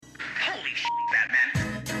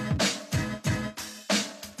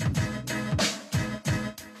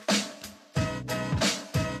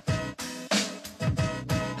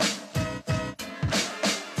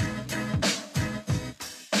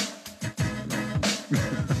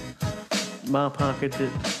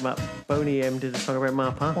Boney M did a song about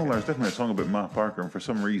Ma Parker. Well, there's definitely a song about Ma Parker, and for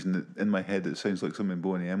some reason, in my head, it sounds like something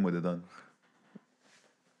Boney M would have done.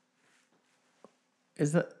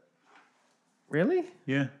 Is that really?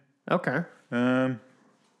 Yeah. Okay. Hold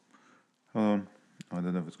on. I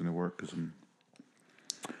don't know if it's going to work because I'm.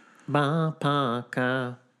 Ma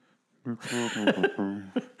Parker.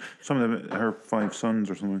 Some of her 5 sons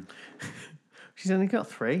or something. She's only got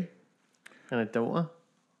 3 and a daughter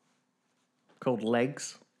called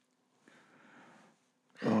Legs.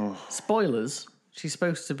 Oh. Spoilers. She's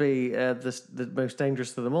supposed to be the most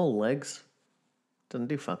dangerous of them all, Legs. Doesn't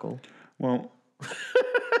do fuck all. Well.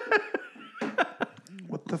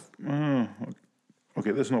 What the...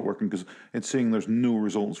 okay, this is not working because it's saying there's no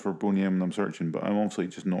results for Boney M and I'm searching, but I'm obviously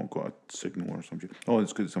just not got a signal or something. Oh,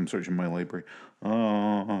 it's because I'm searching my library.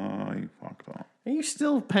 I fucked up. Are you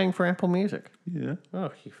still paying for Apple Music? Yeah.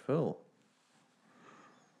 Oh, you fool.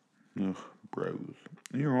 Ugh, browse.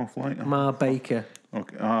 You're offline. Ma Baker.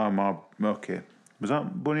 Okay. Okay. Was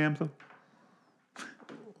that Boney M though?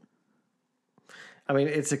 I mean,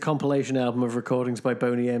 it's a compilation album of recordings by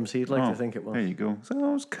Boney M, so you'd like to think it was. There you go. So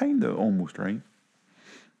I was kind of almost right.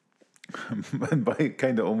 And by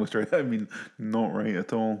kind of almost right, I mean not right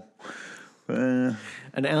at all. A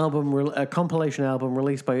compilation album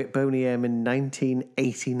released by Boney M in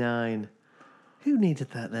 1989. Who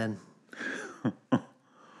needed that then?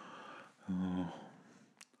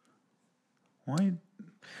 Why?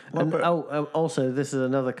 And, also, this is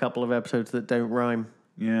another couple of episodes that don't rhyme.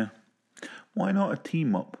 Yeah. Why not a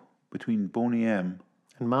team up between Boney M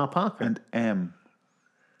and Ma Parker and M?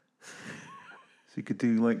 So you could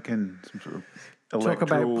do like some sort of electro... Talk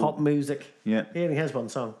about pop music. Yeah. He only has one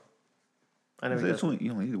song. I know he does.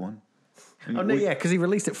 You only need one. Oh, no, yeah, because he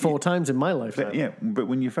released it 4 times in my lifetime. But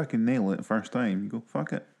when you fucking nail it the first time, you go,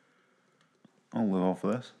 fuck it. I'll live off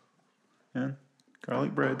of this. Yeah.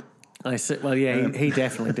 Garlic bread. I see. Well, yeah, he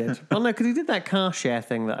definitely did. Well, no, because he did that car share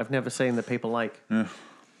thing that I've never seen that people like. Yeah.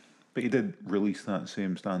 But he did release that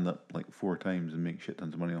same stand-up like 4 times and make shit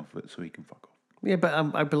tons of money off of it so he can fuck off. Yeah, but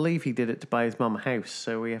I believe he did it to buy his mum a house,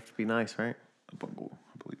 so we have to be nice, right? A bungalow,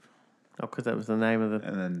 I believe. Oh, because that was the name of the...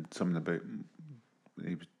 And then something about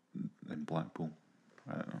he was in Blackpool.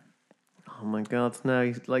 I don't know. Oh my God, no,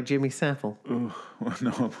 he's like Jimmy Savile. No.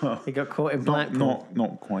 He got caught in Blackpool.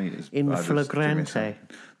 Not quite as in bad as flagrante. Jimmy.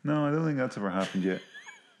 No, I don't think that's ever happened yet.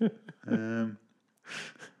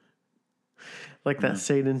 Like that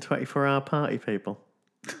scene in 24 Hour Party People.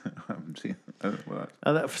 I haven't seen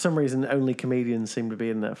that. For some reason, only comedians seem to be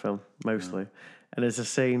in that film, mostly. And there's a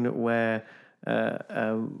scene where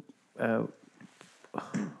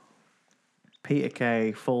Peter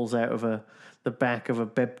Kay falls out of the back of a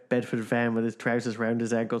Bedford van with his trousers round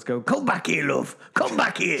his ankles, go, "Come back here, love! Come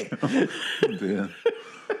back here!" Dear.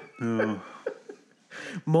 Oh.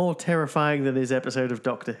 More terrifying than his episode of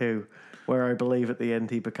Doctor Who, where I believe at the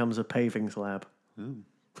end he becomes a paving slab. Ooh.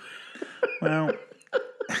 Well,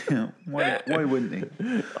 why wouldn't he?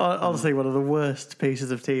 Honestly, one of the worst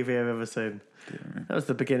pieces of TV I've ever seen. Yeah. That was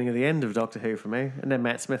the beginning of the end of Doctor Who for me. And then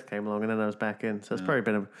Matt Smith came along and then I was back in. So it's probably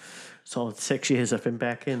been a solid 6 years I've been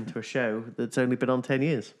back into a show that's only been on 10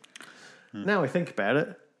 years. Now I think about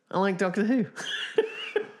it, I like Doctor Who.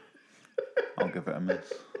 I'll give it a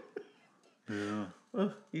miss. Yeah.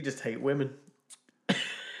 Well, you just hate women.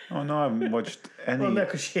 Oh, no, I haven't watched any... Well, no,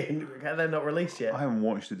 because they're not released yet. I haven't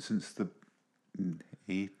watched it since the...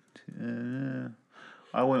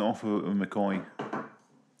 I went off of McCoy.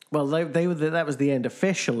 Well, that was the end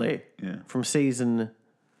officially. Yeah. From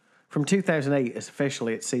 2008,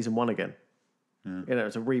 officially it's season 1 again. Yeah. You know,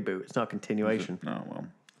 it's a reboot. It's not a continuation. No, well,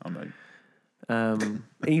 I'm out.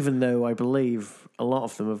 Even though I believe a lot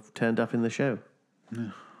of them have turned up in the show,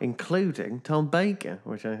 including Tom Baker,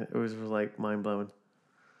 which was like mind blowing.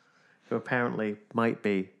 Who apparently might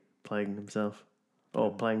be playing himself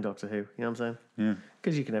or playing Doctor Who. You know what I'm saying? Yeah.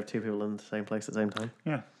 Because you can have 2 people in the same place at the same time.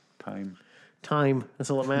 Yeah. Time.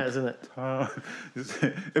 That's all that matters, isn't it?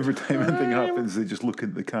 Every time anything happens, they just look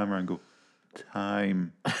at the camera and go,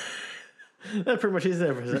 time. That pretty much is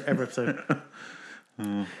every episode.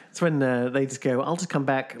 It's when they just go, "I'll just come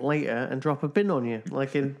back later and drop a bin on you,"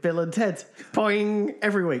 like in Bill and Ted. Boing,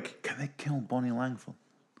 every week. Can they kill Bonnie Langford?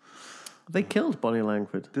 They killed Bonnie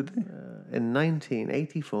Langford. Did they? In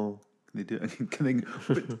 1984. They do. Can they?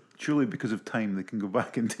 But surely, because of time, they can go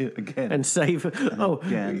back and do it again and save.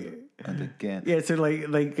 Again and again. Yeah, so like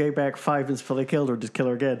they go back 5 minutes before they killed her, and just kill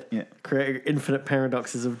her again. Yeah, create infinite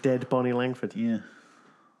paradoxes of dead Bonnie Langford. Yeah,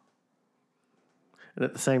 and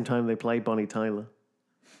at the same time, they play Bonnie Tyler.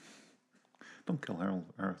 Don't kill her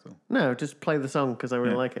though. No, just play the song because I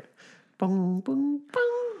really like it. Bong, bong,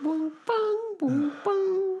 bong, bong, bong. boom,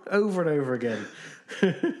 boom, over and over again.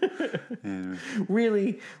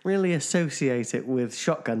 Really, really associate it with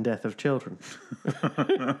shotgun death of children.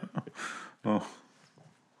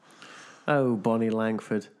 Oh, Bonnie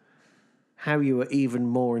Langford. How you were even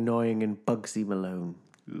more annoying in Bugsy Malone.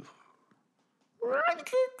 Ugh.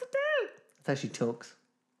 That's how she talks.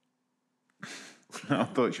 I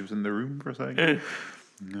thought she was in the room for a second.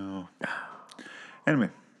 No. Anyway.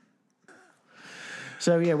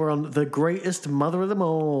 So, yeah, we're on The Greatest Mother of Them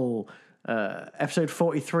All. Episode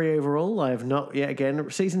 43 overall. I have not yet again.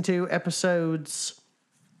 Season 2, episodes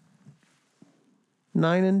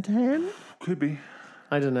 9 and 10? Could be.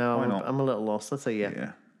 I don't know. Why not? I'm a little lost. Let's say yeah.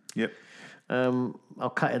 Yeah. Yep. I'll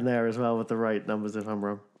cut in there as well with the right numbers if I'm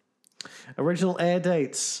wrong. Original air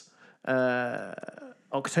dates.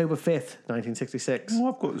 October 5th, 1966. Well,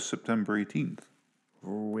 I've got September 18th.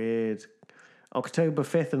 Weird. October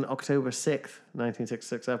 5th and October 6th,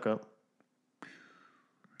 1966 I've got.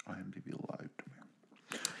 IMDb lied to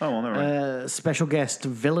me. Oh, well, never mind. Special guest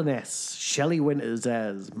villainess Shelley Winters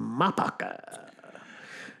as Ma Parker.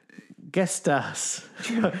 Guest stars.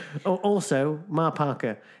 Also, Ma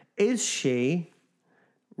Parker. Is she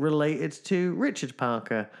related to Richard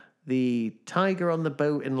Parker, the tiger on the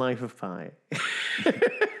boat in Life of Pi?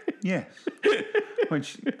 Yes.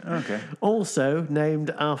 Which, okay. Also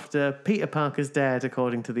named after Peter Parker's dad,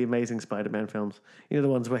 according to the Amazing Spider-Man films. You know, the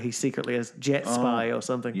ones where he secretly has Jet Spy or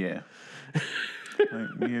something. Yeah. Like,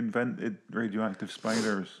 we invented radioactive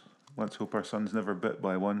spiders. Let's hope our son's never bit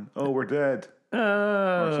by one. Oh, we're dead.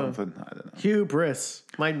 Or something. I don't know. Hubris.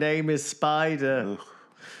 My name is Spider. Ugh.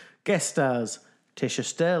 Guest stars Tisha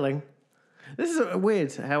Sterling. This is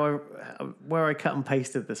weird where I cut and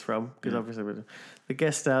pasted this from, because obviously the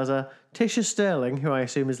guest stars are Tisha Sterling, who I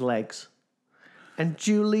assume is Legs, and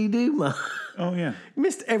Julie Newmar. Oh, yeah.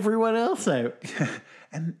 Missed everyone else out.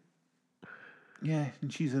 And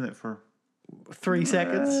she's in it for 3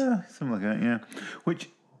 seconds. Something like that, yeah. Which,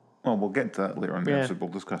 well, we'll get to that later on in the Yeah. episode. We'll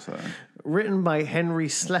discuss that. Written by Henry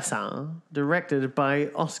Slessor, directed by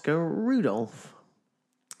Oscar Rudolph.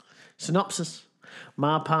 Synopsis.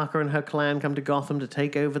 Ma Parker and her clan come to Gotham to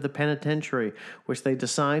take over the penitentiary, which they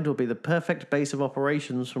decide will be the perfect base of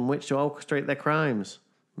operations from which to orchestrate their crimes.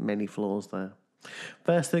 Many flaws there.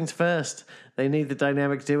 First things first, they need the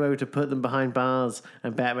dynamic duo to put them behind bars,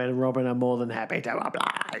 and Batman and Robin are more than happy to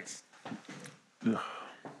oblige. Ugh.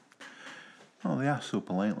 Oh, they asked so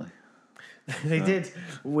politely. They did,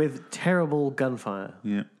 with terrible gunfire.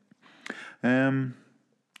 Yeah.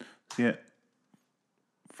 Yeah.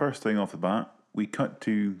 First thing off the bat, we cut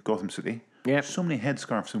to Gotham City. Yep. So many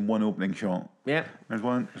headscarves in one opening shot. Yep. There's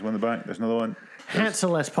one in the back. There's another one. Hats are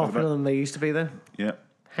less popular than they used to be, though. Yeah.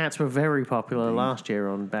 Hats were very popular last year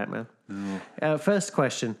on Batman. First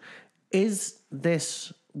question. Is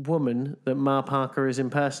this woman that Ma Parker is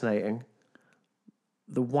impersonating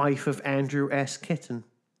the wife of Andrew S. Kitten?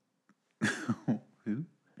 Who?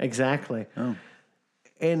 Exactly. Oh.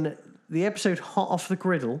 In the episode Hot Off the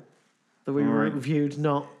Griddle that we reviewed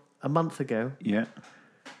not a month ago, Yeah.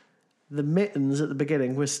 the mittens at the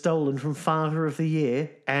beginning were stolen from Father of the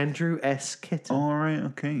Year, Andrew S. Kitten. All right.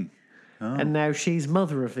 Okay. Oh. And now she's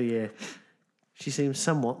Mother of the Year. She seems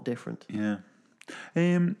somewhat different. Yeah.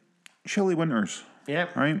 Shelley Winters.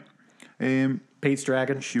 Yep. Right. Pete's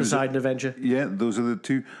Dragon, was a- Poseidon Avenger. Yeah. Those are the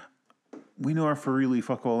two. We know her for really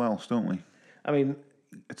fuck all else, don't we? I mean,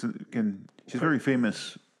 She's very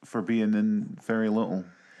famous for being in very little.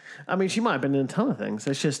 she might have been in a ton of things.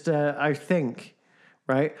 It's just, I think,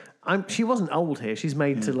 right? She wasn't old here. She's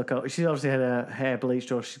made to look old. She's obviously had her hair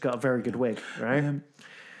bleached, or she's got a very good wig, right?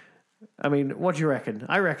 What do you reckon?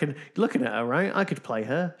 I reckon, looking at her, right? I could play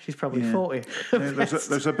her. She's probably 40.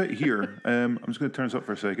 There's a bit here. I'm just going to turn this up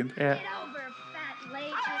for a second. Yeah. Get over, fat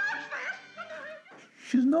lady.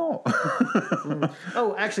 She's not.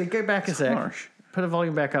 Oh, actually, go back a sec. harsh. Put the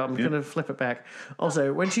volume back up. I'm going to flip it back.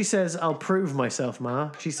 Also, when she says, I'll prove myself,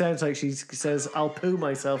 Ma, she sounds like she says, I'll poo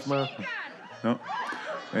myself, Ma. No.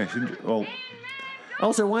 Yeah, well,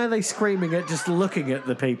 Also, why are they screaming at just looking at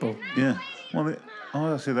the people? yeah. Well,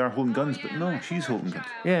 I say they're holding guns, but no, she's holding guns.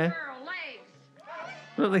 Yeah. Girl, legs.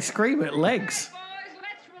 Look, they scream at legs. Boys,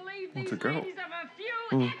 let's relieve What's these a girl? ladies of a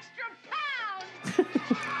few extra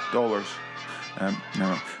pounds. Dollars.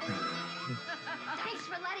 No. Thanks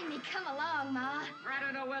for letting me come along, Ma. I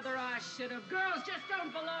don't know whether I should have. Girls just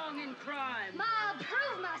don't belong in crime. Ma, I'll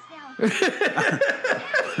prove myself.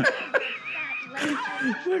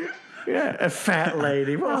 Fat lady. Yeah, a fat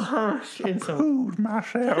lady. What a harsh insult. Food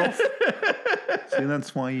myself. See,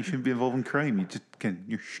 that's why you shouldn't be involved in crime.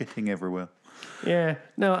 You're shitting everywhere. Yeah.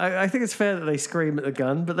 No, I think it's fair that they scream at the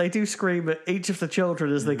gun, but they do scream at each of the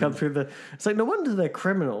children as they come through the... It's like, no wonder they're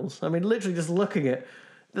criminals. I mean, literally just looking at...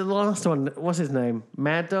 The last one, what's his name?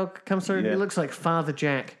 Mad Dog comes through. Yeah. He looks like Father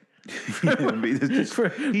Jack. Yeah, but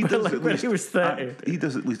he does like at when least he was 30. he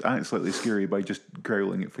does at least act slightly scary by just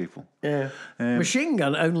growling at people. Yeah. Machine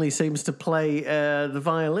Gun only seems to play the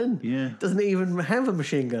violin. Yeah. Doesn't even have a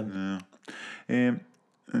machine gun.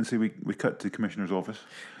 And so we cut to the commissioner's office.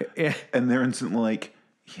 Yeah. And they're instantly like,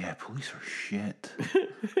 yeah, police are shit.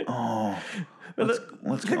 Let's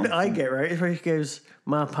The thing that I get, right, is where she goes,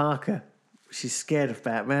 Ma Parker, she's scared of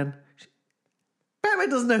Batman. Batman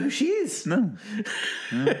doesn't know who she is. No.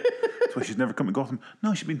 That's why she's never come to Gotham.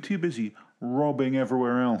 No, she's been too busy robbing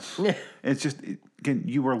everywhere else. Yeah. It's just, again,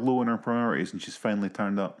 you were low in her priorities and she's finally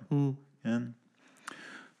turned up. Yeah.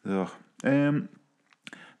 Ugh.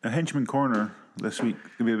 Now, Henchman Corner this week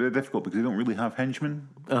will be a bit difficult because they don't really have henchmen.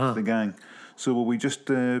 It's the gang. So will we just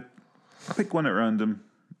pick one at random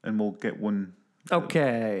and we'll get one.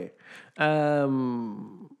 Okay.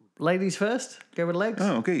 Ladies first. Go with legs.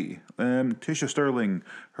 Oh, okay. Tisha Sterling.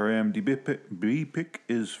 Her IMDb pick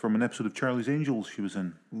is from an episode of Charlie's Angels she was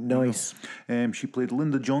in. Nice. She played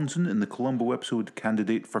Linda Johnson in the Columbo episode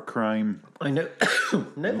Candidate for Crime. I know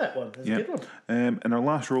know that one. That's a good one. And her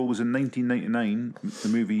last role was in 1999, the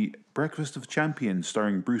movie Breakfast of Champions,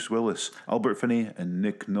 starring Bruce Willis, Albert Finney, and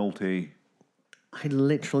Nick Nolte. I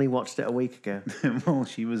literally watched it a week ago. Well,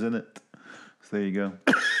 she was in it. So there you go.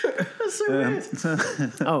 That's so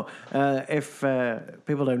weird. If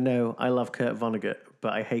people don't know, I love Kurt Vonnegut,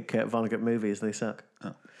 but I hate Kurt Vonnegut movies. They suck.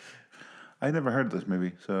 I never heard of this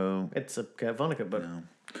movie, so... It's a Kurt Vonnegut book.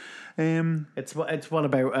 No. It's one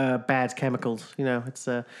about bad chemicals. You know, it's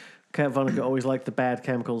Kurt Vonnegut always liked the bad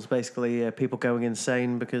chemicals. Basically, people going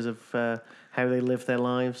insane because of how they live their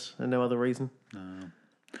lives and no other reason.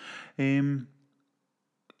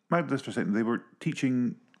 Mind this for a second. They were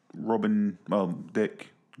teaching Dick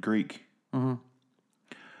Greek. Mm-hmm.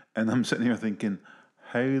 And I'm sitting here thinking,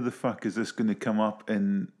 how the fuck is this going to come up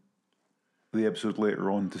in the episode later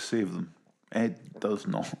on to save them? It does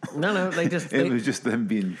not. No, they just... It was just them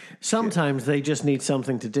being... Sometimes they just need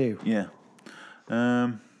something to do. Yeah.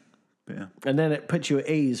 But yeah. And then it puts you at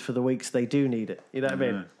ease for the weeks they do need it. You know what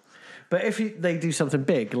I mean? But if they do something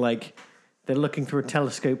big, like they're looking through a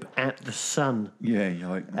telescope at the sun... Yeah, you're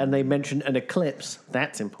like... And they mention an eclipse,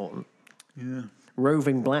 that's important. Yeah.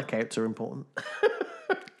 Roving blackouts are important.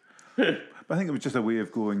 But I think it was just a way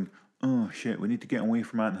of going, oh shit, we need to get away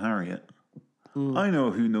from Aunt Harriet. I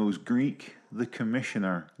know who knows Greek, the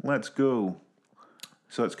commissioner. Let's go.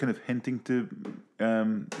 So it's kind of hinting to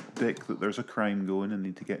Dick that there's a crime going and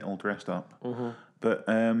need to get all dressed up. Mm-hmm. But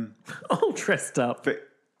all dressed up. But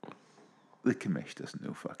the commish doesn't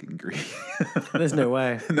know fucking Greek. There's no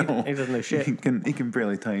way. No, he doesn't know shit. He can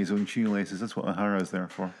barely tie his own shoelaces. That's what O'Hara's there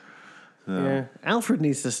for. So. Yeah, Alfred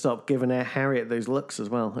needs to stop giving Harriet those looks as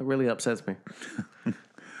well. It really upsets me.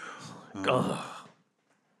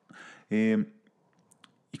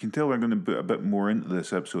 You can tell they're going to put a bit more into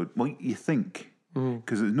this episode. Well, you think,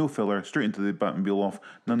 because there's no filler, straight into the Batmobile off.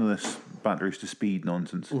 None of this batteries to speed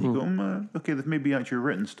nonsense. Mm-hmm. You go, okay, they've maybe actually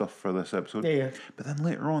written stuff for this episode. Yeah. But then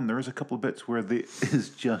later on, there is a couple of bits where it is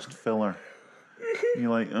just filler. And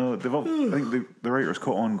you're like, oh, I think the writers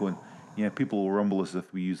caught on going, yeah, people will rumble as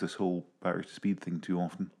if we use this whole batteries to speed thing too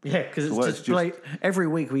often. Yeah, because it's just every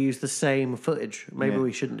week we use the same footage. Maybe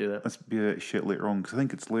we shouldn't do that. Let's be a bit shit later on, because I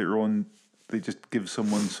think it's later on they just give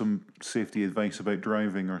someone some safety advice about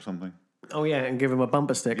driving or something. Oh yeah, and give them a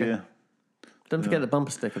bumper sticker. Yeah. Don't forget the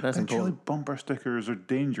bumper sticker. That's Actually, important. bumper stickers are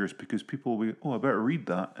dangerous because people will be, I better read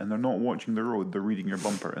that, and they're not watching the road. They're reading your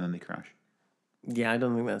bumper, and then they crash. Yeah, I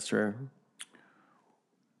don't think that's true.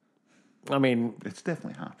 I mean, It's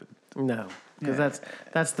definitely happened. no, because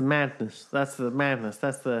that's the madness. That's the madness.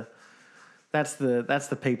 That's the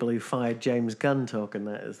people who fired James Gunn talking.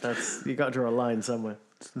 That's you got to draw a line somewhere.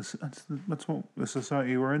 That's what the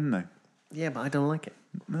society we're in now. Yeah, but I don't like it.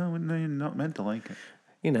 No, you're not meant to like it.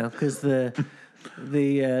 You know, because the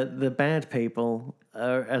bad people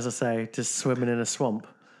are, as I say, just swimming in a swamp.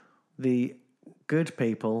 The good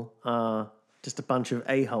people are just a bunch of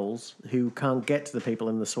a-holes who can't get to the people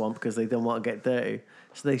in the swamp because they don't want to get dirty.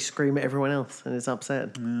 So they scream at everyone else, and it's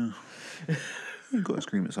upsetting. Yeah. You've got to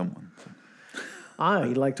scream at someone. So. I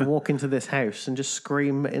like to walk into this house and just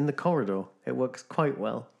scream in the corridor. It works quite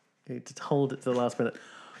well. You just hold it to the last minute.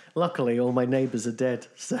 Luckily, all my neighbours are dead.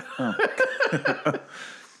 So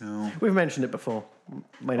No. We've mentioned it before.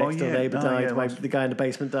 My next door neighbour died. Yeah, the guy in the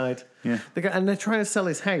basement died. Yeah. And they're trying to sell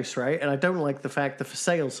his house, right? And I don't like the fact the for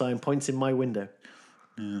sale sign points in my window.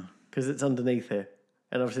 Yeah. Because it's underneath here.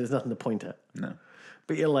 And obviously there's nothing to point at. No.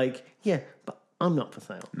 But you're like, yeah, but I'm not for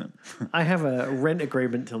sale. No. I have a rent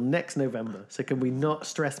agreement till next November. So can we not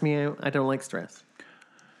stress me out? I don't like stress.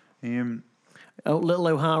 Oh, little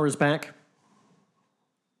O'Hara's back.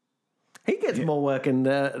 He gets more work in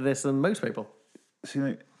this than most people. See,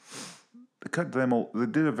 like, they cut them all. They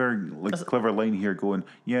did a very clever line here, going,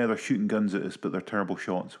 "Yeah, they're shooting guns at us, but they're terrible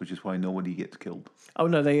shots, which is why nobody gets killed." Oh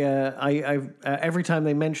no, they. Every time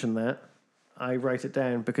they mention that, I write it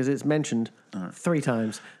down because it's mentioned 3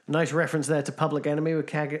 times. Nice reference there to Public Enemy with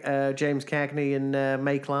James Cagney and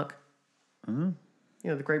May Clark. Mm-hmm. You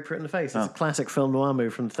know, the grapefruit in the face. It's a classic film noir movie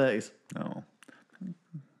from the 30s. No.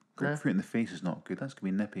 Grapefruit in the face is not good. That's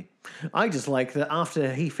going to be nippy. I just like that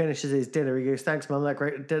after he finishes his dinner, he goes, "Thanks, Mum, that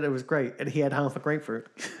great dinner was great." And he had half a grapefruit.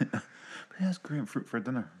 But he has grapefruit for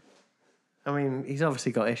dinner. I mean, he's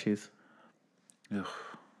obviously got issues. Ugh.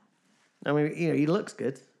 I mean, you know, he looks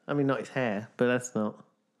good. I mean, not his hair, but that's not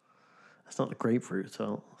the grapefruit's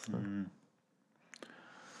fault. So.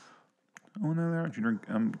 Oh, no, they're actually drink.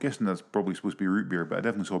 I'm guessing that's probably supposed to be root beer, but I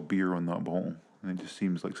definitely saw beer on that bottle. And it just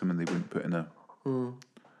seems like something they wouldn't put in a...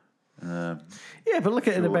 Yeah, but look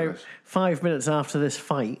at it about this. 5 minutes after this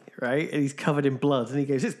fight, right? And he's covered in blood, and he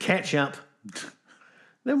goes, "It's ketchup."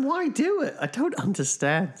 Then why do it? I don't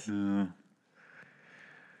understand.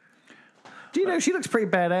 Do you know she looks pretty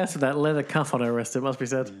badass with that leather cuff on her wrist? It must be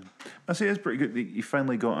said. I say it's pretty good. You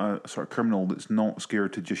finally got a sort of criminal that's not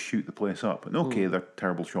scared to just shoot the place up. And okay, they're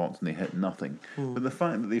terrible shots and they hit nothing. But the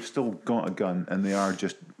fact that they've still got a gun and they are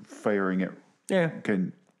just firing it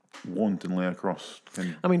kind wantonly across.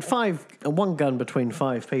 I mean, one gun between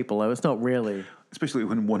 5 people, though. It's not really. Especially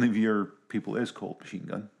when one of your people is called Machine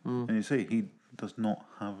Gun. And you say he does not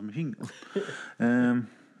have a machine gun.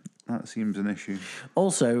 That seems an issue.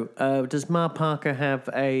 Also, does Ma Parker have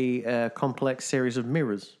a complex series of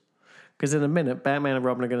mirrors? Because in a minute, Batman and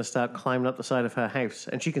Robin are going to start climbing up the side of her house,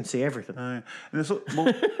 and she can see everything. And it's, so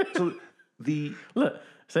the... Look,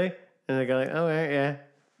 see? And they go like, "Oh, yeah.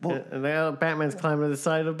 Well, and Batman's climbing the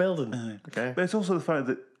side of the building." Okay. But it's also the fact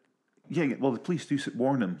that, the police do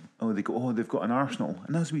warn him. Oh, they go, "Oh, they've got an arsenal."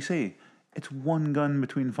 And as we say, it's one gun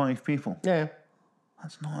between 5 people. Yeah.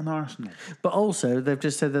 That's not an arsenal. But also, they've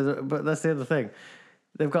just said that, but that's the other thing.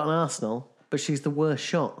 They've got an arsenal, but she's the worst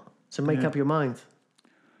shot. So make up your mind.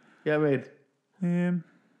 You know what I mean?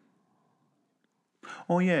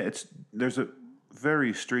 Oh, yeah, there's a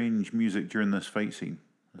very strange music during this fight scene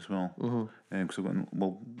as well. So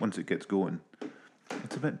once it gets going,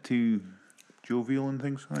 it's a bit too jovial and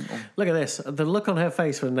things. I think. Look at this. The look on her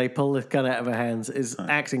face when they pull the gun out of her hands is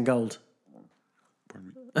acting gold.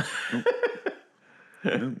 Pardon me.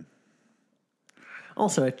 No.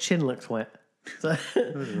 Also, her chin looks wet. So,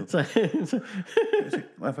 If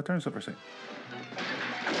I turn this up for a second.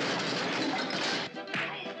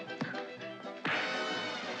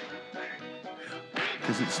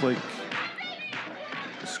 Because it's like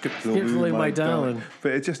Skip the Loo, my darling.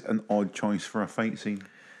 But it's just an odd choice for a fight scene.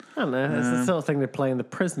 I don't know. It's the sort of thing they play in The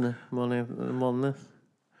Prisoner more than this.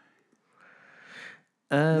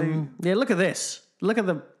 Yeah, look at this. Look at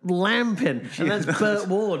the lamping. And that's Burt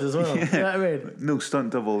Ward as well. You know what I mean? No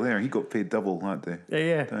stunt double there. He got paid double that day.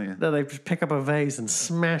 Yeah. Don't you? No, they just pick up a vase and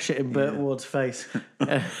smash it in Burt Ward's face. He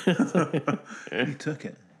took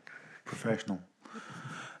it. Professional.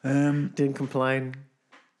 Didn't complain.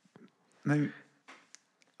 Now,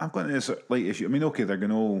 I've got this light issue. I mean, okay, they're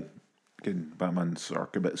going to Batman's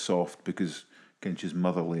arc a bit soft because again, she's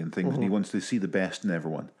motherly and things, and he wants to see the best in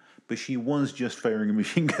everyone. But she was just firing a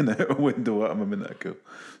machine gun out a window at him a minute ago.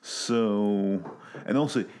 So, and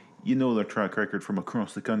also, you know their track record from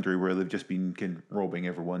across the country where they've just been robbing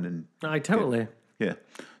everyone and. I totally. Yeah.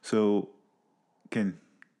 So, cut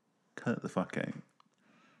it the fuck out.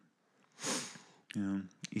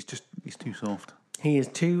 He's too soft. He is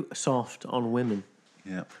too soft on women.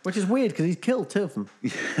 Yeah. Which is weird because he's killed 2 of them.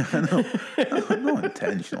 Yeah, I know. Not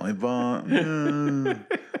intentionally, but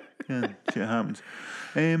shit happens.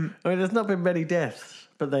 I mean, there's not been many deaths,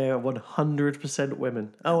 but they are 100%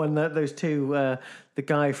 women. Oh, and those 2, the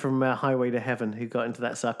guy from Highway to Heaven who got into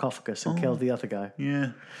that sarcophagus and killed the other guy.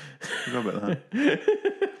 Yeah. Forgot about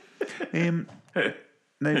that.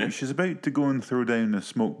 Now, she's about to go and throw down a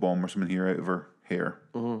smoke bomb or something here out of her hair.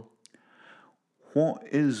 What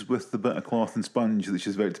is with the bit of cloth and sponge that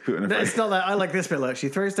she's about to put in her face? It's not that. I like this bit. Look, she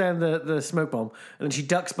throws down the smoke bomb and then she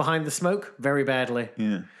ducks behind the smoke very badly.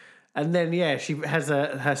 Yeah. And then, she has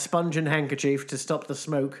her sponge and handkerchief to stop the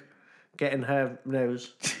smoke getting her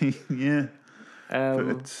nose. Yeah.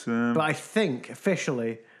 But I think,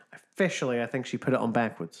 officially, I think she put it on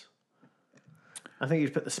backwards. I think you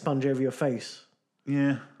put the sponge over your face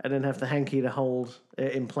Yeah, and then have the hanky to hold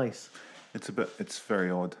it in place. it's very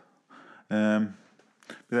odd. But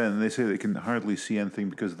then they say they can hardly see anything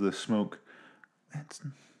because of the smoke. It's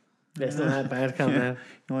not that bad, calm down.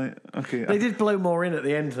 You're like, okay. They did blow more in at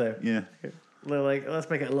the end, though. Yeah. They're like, let's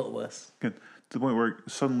make it a little worse. Good. To the point where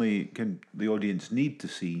suddenly the audience need to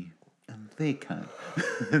see, and they can't.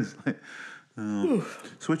 It's like, oh.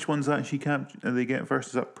 So which one's that she they get first?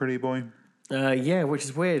 Is that Pretty Boy? Yeah, which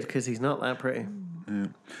is weird because he's not that pretty.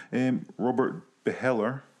 Yeah. Robert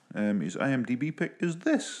Beheller, his IMDb pick is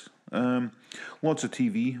this. Lots of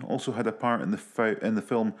TV. Also had a part in the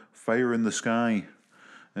film Fire in the Sky.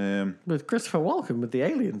 With Christopher Walken with the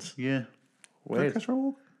aliens. Yeah. Weird. Christopher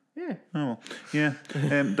Walken? Yeah. Oh, well. Yeah.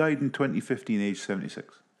 Died in 2015, age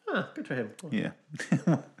 76. Ah, good for him. Yeah.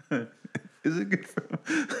 Is it good for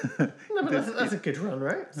him? No, but that's a good run,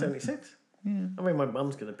 right? 76. Yeah. I mean, my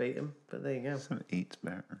mum's going to beat him, but there you go. 78's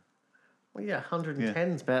better. Well, yeah,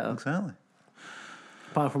 110's better. Exactly.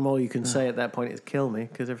 Apart from all you can say at that point is kill me,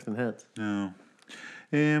 because everything hurts. No.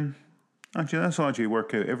 Actually, that's actually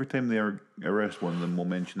work out. Every time they arrest one of them, we'll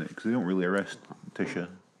mention it, because they don't really arrest Tisha.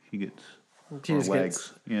 She gets She her just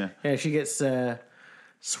legs. Yeah. Yeah, she gets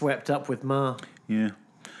swept up with Ma Yeah.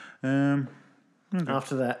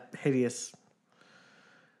 after that hideous...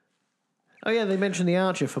 Oh, yeah, they mentioned the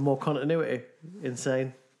Archer for more continuity.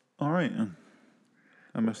 Insane. All right.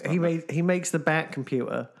 I missed that. He makes the Bat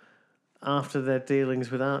computer after their dealings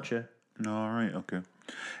with Archer. All right, okay.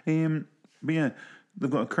 But yeah, they've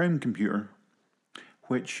got a crime computer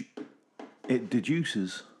which it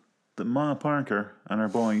deduces that Maya Parker and her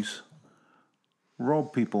boys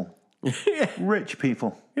rob people. Rich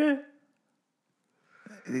people. Yeah.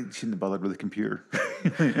 They shouldn't have bothered with the computer.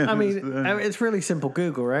 I mean, it's really simple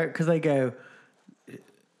Google, right? Because they go...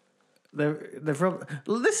 They're from...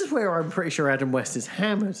 This is where I'm pretty sure Adam West is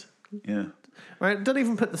hammered. Yeah. Right? Don't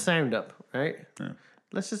even put the sound up, right? Yeah.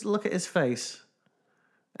 Let's just look at his face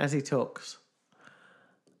as he talks.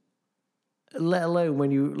 Let alone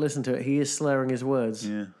when you listen to it, he is slurring his words.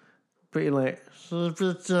 Yeah. But you're like... What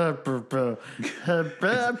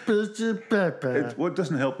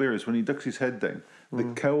doesn't help there is when he ducks his head down,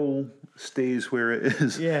 the cowl stays where it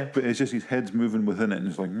is. Yeah. But it's just his head's moving within it, and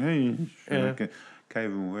it's like, can't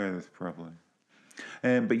even wear this properly.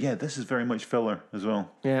 But yeah, this is very much filler as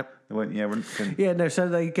well. Yeah. They went, Yeah, no, so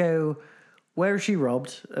they go, where is she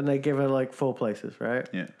robbed? And they give her like 4 places, right?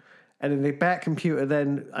 Yeah. And then the Bat computer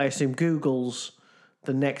then, I assume, Googles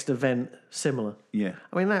the next event similar. Yeah.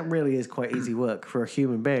 I mean, that really is quite easy work for a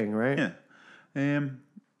human being, right? Yeah.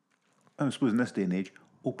 I suppose in this day and age,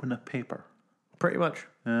 open a paper. Pretty much.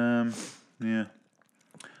 Yeah.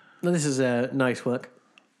 Now, this is nice work.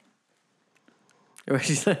 Where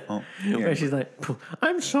she's like,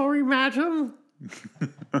 I'm sorry, madam.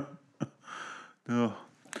 Oh.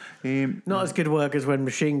 Not as good work as when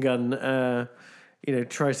Machine Gun,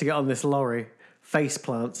 tries to get on this lorry, face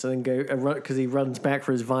plants, and then go because he runs back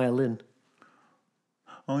for his violin.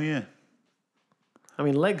 Oh yeah. I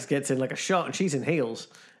mean, Legs gets in like a shot, and she's in heels,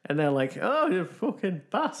 and they're like, "Oh, you fucking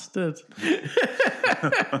bastard!"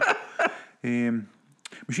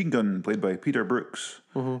 Machine Gun, played by Peter Brooks,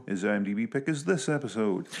 his IMDb pick is this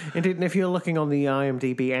episode. Indeed, and if you're looking on the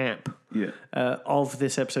IMDb app of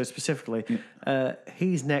this episode specifically,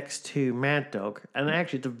 he's next to Mad Dog, and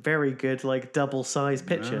actually it's a very good double-sized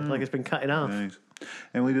picture, like it's been cut in half. Nice.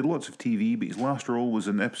 And he did lots of TV, but his last role was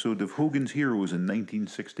an episode of Hogan's Heroes in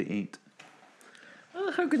 1968.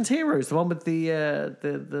 Hogan's Heroes, the one with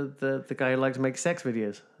the guy who likes to make sex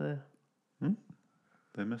videos.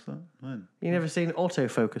 Did I miss that? When? You never seen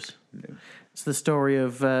Autofocus? No. It's the story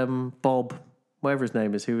of Bob, whatever his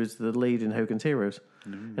name is, who was the lead in Hogan's Heroes,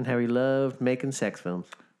 and how he loved making sex films.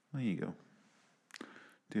 There you go.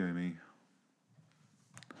 Dear me.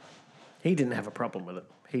 He didn't have a problem with it.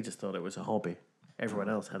 He just thought it was a hobby. Everyone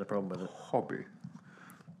else had a problem with it. Hobby.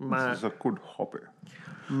 This is a good hobby.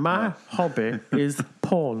 My hobby is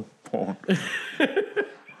porn. Porn.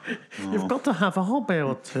 You've got to have a hobby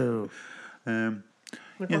or two.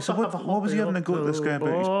 So what was he having a go at this guy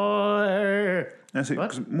about? That's it,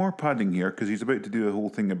 'cause more padding here, because he's about to do a whole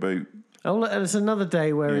thing about... Oh, look, and it's another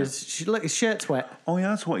day where his shirt's wet. Oh, yeah,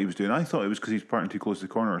 that's what he was doing. I thought it was because he's parking too close to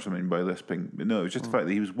the corner or something by this thing. But no, it was just the fact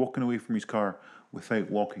that he was walking away from his car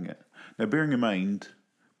without locking it. Now, bearing in mind,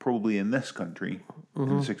 probably in this country, in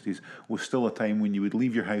the 60s, was still a time when you would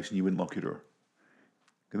leave your house and you wouldn't lock your door.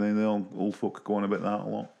 And then the old folk go on about that a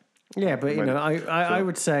lot. Yeah, but, I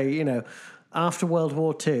would say, after World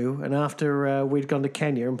War II and after we'd gone to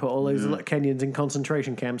Kenya and put all those Kenyans in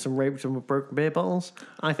concentration camps and raped them with broken beer bottles,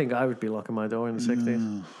 I think I would be locking my door in the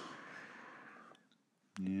 60s.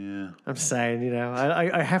 Yeah. I'm saying,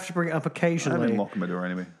 I have to bring it up I occasionally didn't lock my door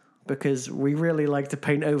anyway. because we really like to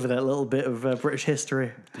paint over that little bit of British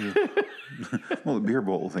history. Well, the beer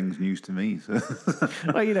bottle thing's news to me. So.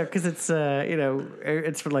 Well, because it's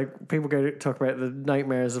it's for like people go to talk about the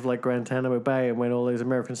nightmares of like Guantanamo Bay and when all those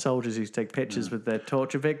American soldiers used to take pictures with their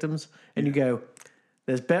torture victims, and you go,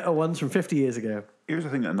 "There's better ones from 50 years ago." Here's the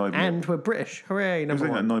thing that annoyed me. And we're British. Hooray, Here's number the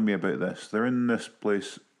thing that one. annoyed me about this. They're in this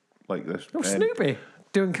place like this. Oh, Snoopy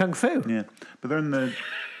doing kung fu. Yeah, but they're in the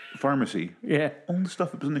pharmacy. Yeah. All the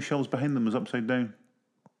stuff that was on the shelves behind them was upside down.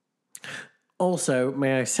 Also,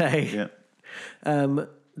 may I say, Yeah.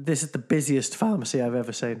 this is the busiest pharmacy I've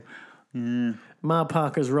ever seen. Ma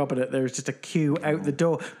Parker's robbing it. There's just a queue out the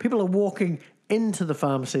door. People are walking into the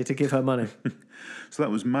pharmacy to give her money. So that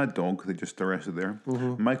was Mad Dog, they just arrested there.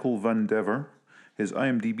 Mm-hmm. Michael Van Dever. His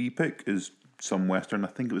IMDb pick is some Western. I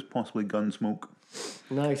think it was possibly Gunsmoke.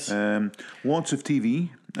 Nice. Lots of TV.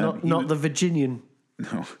 Not the Virginian.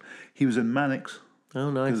 No, he was in Mannix. Oh,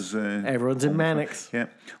 nice. 'Cause, Everyone's in Mannix. Yeah.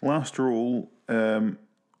 Last role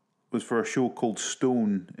was for a show called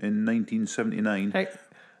Stone in 1979. Hey,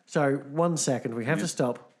 sorry, 1 second. We have to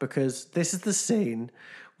stop because this is the scene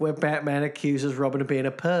where Batman accuses Robin of being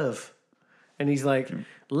a perv. And he's like,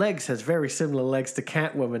 Legs has very similar legs to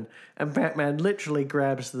Catwoman. And Batman literally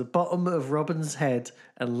grabs the bottom of Robin's head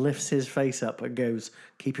and lifts his face up and goes,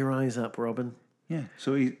 "Keep your eyes up, Robin." Yeah.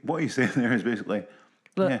 So what he's saying there is basically,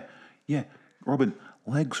 Look. yeah, Robin,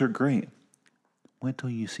 legs are great. Wait till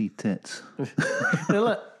you see tits. Now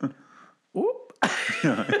look. Whoop.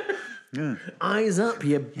 Eyes up,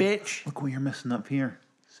 you bitch. Look what you're missing up here.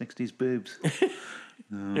 60s boobs.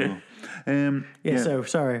 No. So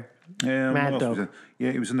sorry. Mad what else Dog. was it?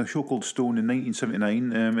 Yeah, he was in a show called Stone in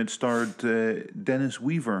 1979. It starred Dennis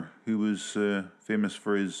Weaver, who was famous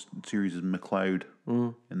for his series of McCloud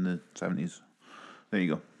in the 70s. There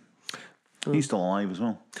you go. He's still alive as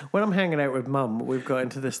well. When I'm hanging out with Mum, we've got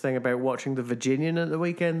into this thing about watching The Virginian at the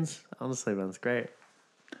weekends. Honestly, man, it's great.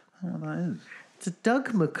 I don't know what that is. It's a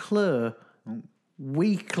Doug McClure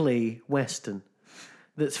weekly western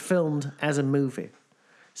that's filmed as a movie.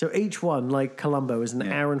 So each one, like Columbo, is an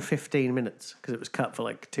hour and 15 minutes because it was cut for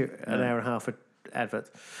like an hour and a half of adverts.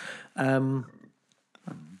 And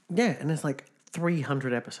it's like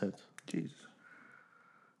 300 episodes. Jeez.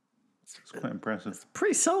 It's quite impressive.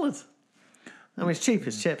 Pretty solid. I mean, it's cheap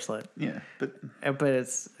as chips, like. Yeah, but But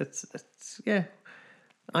it's yeah.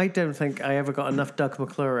 I don't think I ever got enough Doug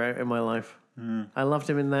McClure out in my life. I loved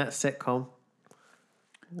him in that sitcom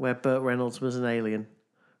where Burt Reynolds was an alien,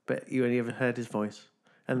 but you only ever heard his voice,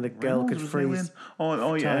 and the girl could Reynolds was an alien? freeze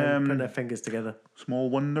Oh, time, yeah. putting their fingers together. Small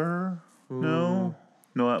Wonder? No,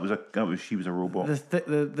 she was a robot.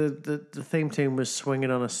 The theme tune was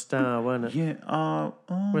 "Swinging on a Star," wasn't it? Yeah.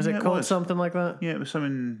 Was it yeah, called was. something like that? Yeah, it was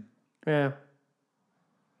something. Yeah.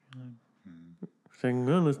 Sing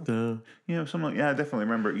on a star. Yeah, it was something like. Yeah, I definitely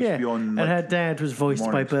remember. It used Yeah, to be on. and Like, her dad was voiced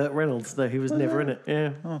by mornings. Burt Reynolds, though he was never in it.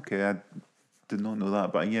 Yeah. Okay, I did not know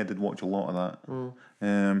that, but yeah, I did watch a lot of that.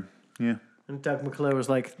 Yeah. And Doug McClure was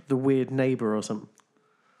like the weird neighbour or something.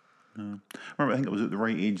 Remember, I think it was at the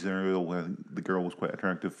right age there where the girl was quite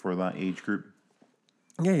attractive for that age group.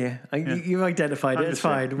 Yeah. You've identified I'm it. It's just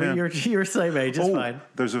saying, fine. yeah. You're the same age. It's fine.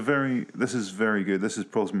 This is very good. This is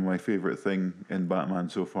probably my favourite thing in Batman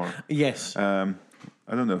so far. Yes.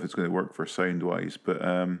 I don't know if it's going to work for sound-wise, but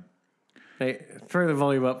Hey, throw the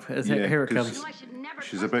volume up. Yeah, Here it 'cause- comes. I should never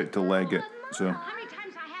she's trust about a to girl leg it, with a so- mom. How many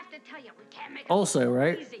times I have to tell you we can't make a Also,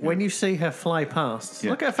 right, easy. when you see her fly past, Yeah.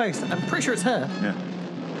 look at her face. I'm pretty sure it's her. yeah.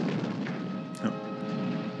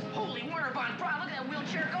 Holy Werner von Braun, look at that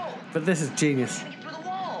wheelchair go. But this is genius. Gotta get through the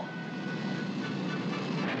wall.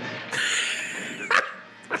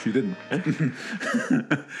 She didn't.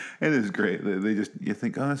 It is great. They just, you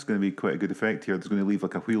think, oh, that's going to be quite a good effect here. There's going to leave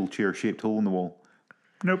like a wheelchair-shaped hole in the wall.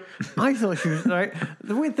 Nope. I thought she was right.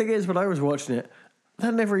 The weird thing is, when I was watching it,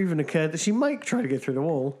 that never even occurred that she might try to get through the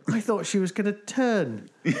wall. I thought she was going to turn.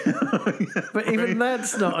 But even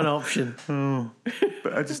that's not an option.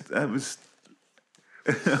 But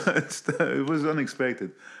it was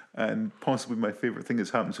unexpected, and possibly my favourite thing that's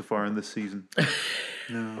happened so far in this season.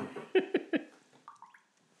 No.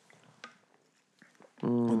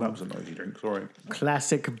 Well, that was a noisy drink. Sorry.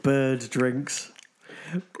 Classic bird drinks.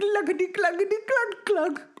 Cluggity, cluggity, clug,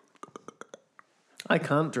 clug. I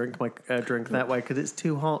can't drink my drink that way because it's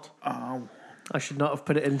too hot. Ow. I should not have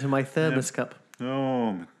put it into my thermos cup.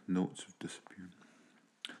 Oh, my notes have disappeared.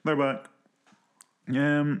 They're back.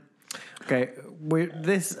 Okay, we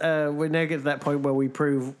now get to that point where we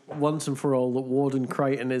prove once and for all that Warden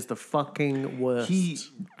Crichton is the fucking worst. He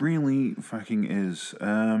really fucking is.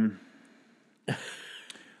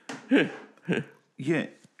 Yeah,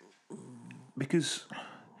 because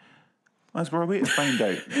as we're waiting to find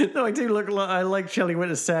out. No, I do look like I like Shelley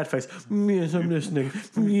Winter's sad face. Yes, I'm listening.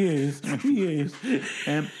 Yes, yes.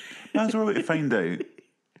 As we're waiting to find out,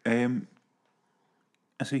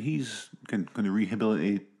 I say he's going to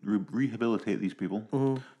rehabilitate these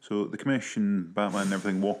people. So the commission, Batman, and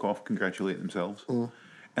everything walk off, congratulate themselves, and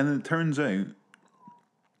then it turns out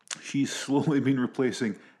she's slowly been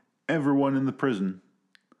replacing everyone in the prison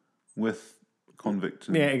with convicts.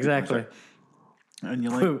 And Yeah, people exactly. And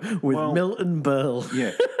you're like, With well, Milton Berle.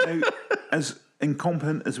 yeah. Now, as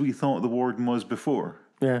incompetent as we thought the warden was before,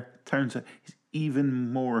 Yeah. turns out he's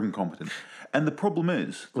even more incompetent. And the problem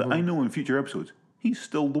is that I know in future episodes he's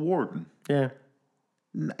still the warden. Yeah.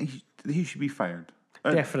 He should be fired.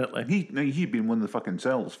 Definitely. He'd be in one of the fucking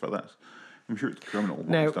cells for this. I'm sure it's criminal. what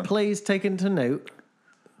Now, he's done. please take into note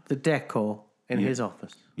the decor in his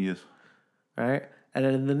office, He is. right? And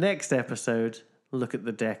then in the next episode, look at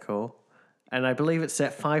the decor. And I believe it's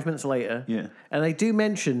set 5 minutes later. Yeah. And they do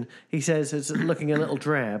mention, he says it's looking a little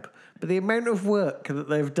drab, but the amount of work that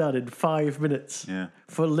they've done in 5 minutes Yeah.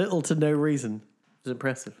 for little to no reason is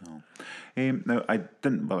impressive. Now, I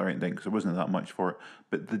didn't bother writing down because there wasn't that much for it.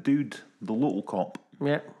 But the dude, the local cop,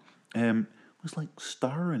 Yeah. was like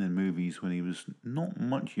starring in movies when he was not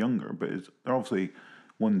much younger. But they're obviously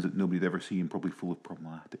ones that nobody'd ever seen, probably full of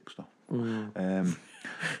problematic stuff. But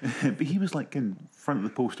he was like in front of the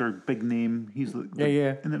poster, big name. He's like,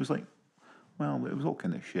 Yeah. And it was like, well, it was all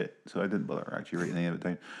kind of shit. So I didn't bother actually writing any of it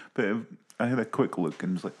down. But I had a quick look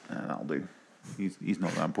and was like, that'll do. He's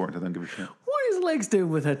not that important. I don't give a shit. What is Legs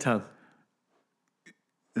doing with her tongue?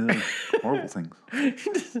 Horrible things.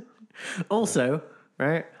 Also,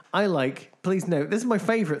 right, please note, this is my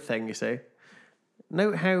favourite thing, you see.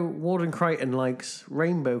 Note how Warden Crichton likes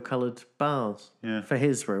rainbow-coloured bars for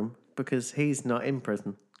his room because he's not in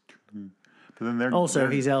prison. But then they're Also,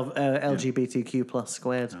 he's LGBTQ plus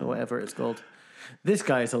squared or whatever it's called. This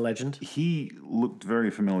guy's a legend. He looked very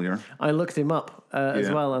familiar. I looked him up as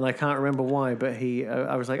Yeah. well, and I can't remember why, but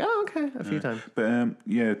I was like, oh, okay, a few times.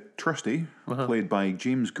 But Trusty, played by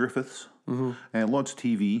James Griffiths. Lots of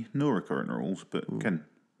TV, no recurring roles, but kind of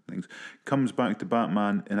things. Comes back to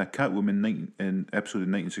Batman in a Catwoman in episode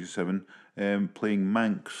in 1967, playing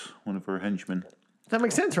Manx, one of her henchmen. That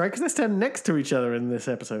makes sense, right? Because they're standing next to each other in this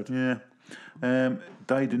episode. Yeah.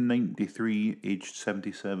 Died in 93, aged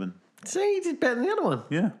 77. See, he did better than the other one.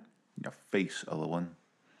 Yeah. Your face, other one.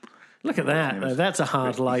 Look at that. was- That's a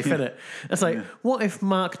hard life, isn't it? It's like, what if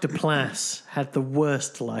Mark Duplass had the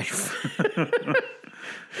worst life?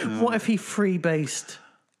 What if he freebased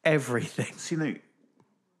everything? See, now,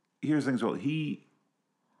 here's the thing as well. He's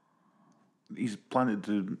planted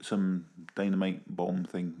to do some dynamite bomb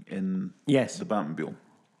thing in Yes. the Batmobile.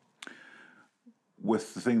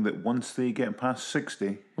 With the thing that once they get past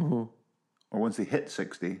 60, or once they hit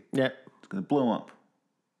 60, Yeah. it's going to blow up.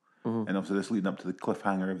 And obviously this leading up to the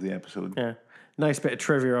cliffhanger of the episode. Yeah. Nice bit of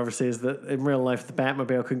trivia, obviously, is that in real life, the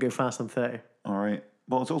Batmobile couldn't go faster than 30. All right.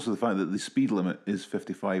 Well, it's also the fact that the speed limit is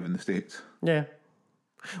 55 in the States. Yeah.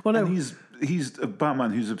 Well, no, And he's a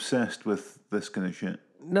Batman who's obsessed with this kind of shit.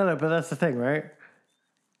 no, but that's the thing, right?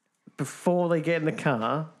 Before they get in the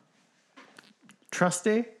car,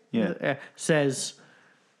 Trusty says,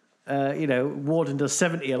 Warden does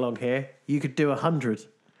 70 along here. You could do 100.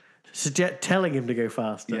 Telling him to go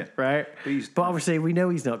faster, Yeah. right? But obviously, we know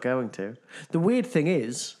he's not going to. The weird thing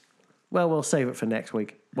is, well, we'll save it for next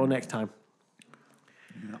week. Well, next time.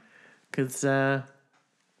 Because, look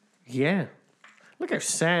how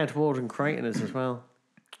sad Warden Crichton is as well.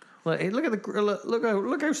 Look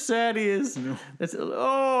at how sad he is. No.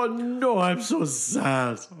 Oh no, I'm so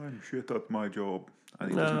sad. I'm shit at my job.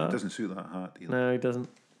 And he No. doesn't suit that hat either. No, he doesn't.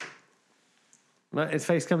 No, his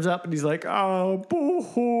face comes up and he's like, oh,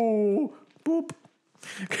 boo-hoo, boop.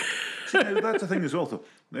 See, now, that's the thing as well, though.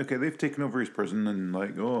 Okay, they've taken over his prison and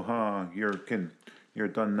like, you're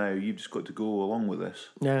done now. You've just got to go along with this.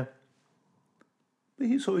 Yeah. But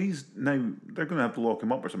he's now, they're going to have to lock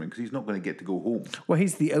him up or something because he's not going to get to go home. Well,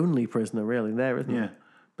 he's the only prisoner really there, isn't he? Yeah.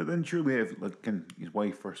 But then surely if his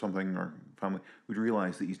wife or something or family would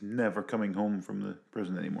realise that he's never coming home from the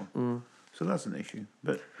prison anymore. So that's an issue.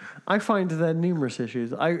 But I find there are numerous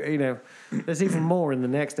issues. There's even more in the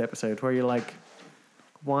next episode where you're like,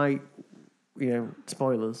 why,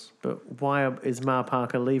 spoilers, but why is Ma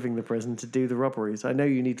Parker leaving the prison to do the robberies? I know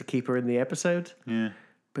you need to keep her in the episode. yeah.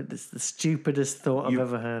 But it's the stupidest thought I've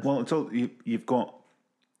ever had. Well, it's all you've got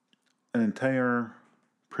an entire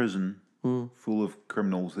prison full of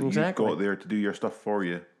criminals that Exactly. you've got there to do your stuff for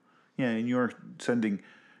you. Yeah, and you're sending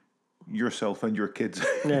yourself and your kids.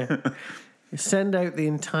 Yeah. Send out the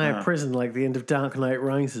entire prison like the end of Dark Knight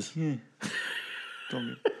Rises. Yeah.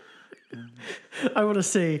 Don't I want to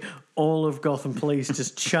see all of Gotham Police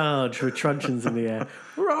just charge with truncheons in the air.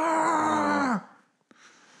 Roar!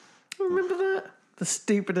 Remember that? The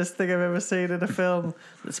stupidest thing I've ever seen in a film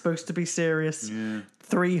that's supposed to be serious. Yeah.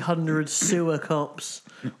 300 sewer cops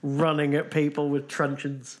running at people with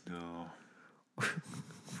truncheons. Oh.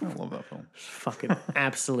 I love that film. Fucking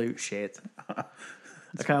absolute shit. I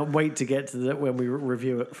can't wait to get to that when we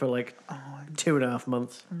review it for like 2.5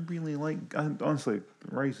 months. I really honestly,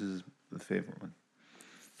 Rise is the favourite one.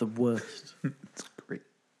 The worst. It's great.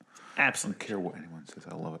 I Absolutely. don't care what anyone says.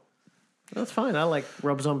 I love it. That's fine. I like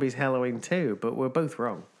Rob Zombie's Halloween too, but we're both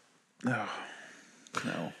wrong. No.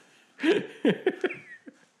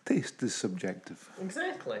 Taste is subjective.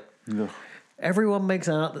 Exactly. Ugh. Everyone makes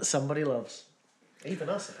art that somebody loves. Even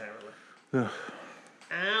us, apparently. Ugh.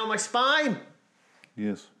 Ow, my spine!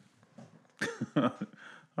 Yes.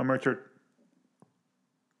 I'm Richard.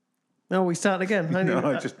 No, we start again.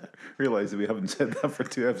 I just realised that we haven't said that for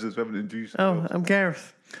 2 episodes. We haven't introduced Oh, ourselves. I'm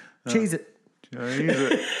Gareth. Cheese it.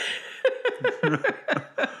 Chinese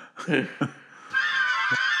it.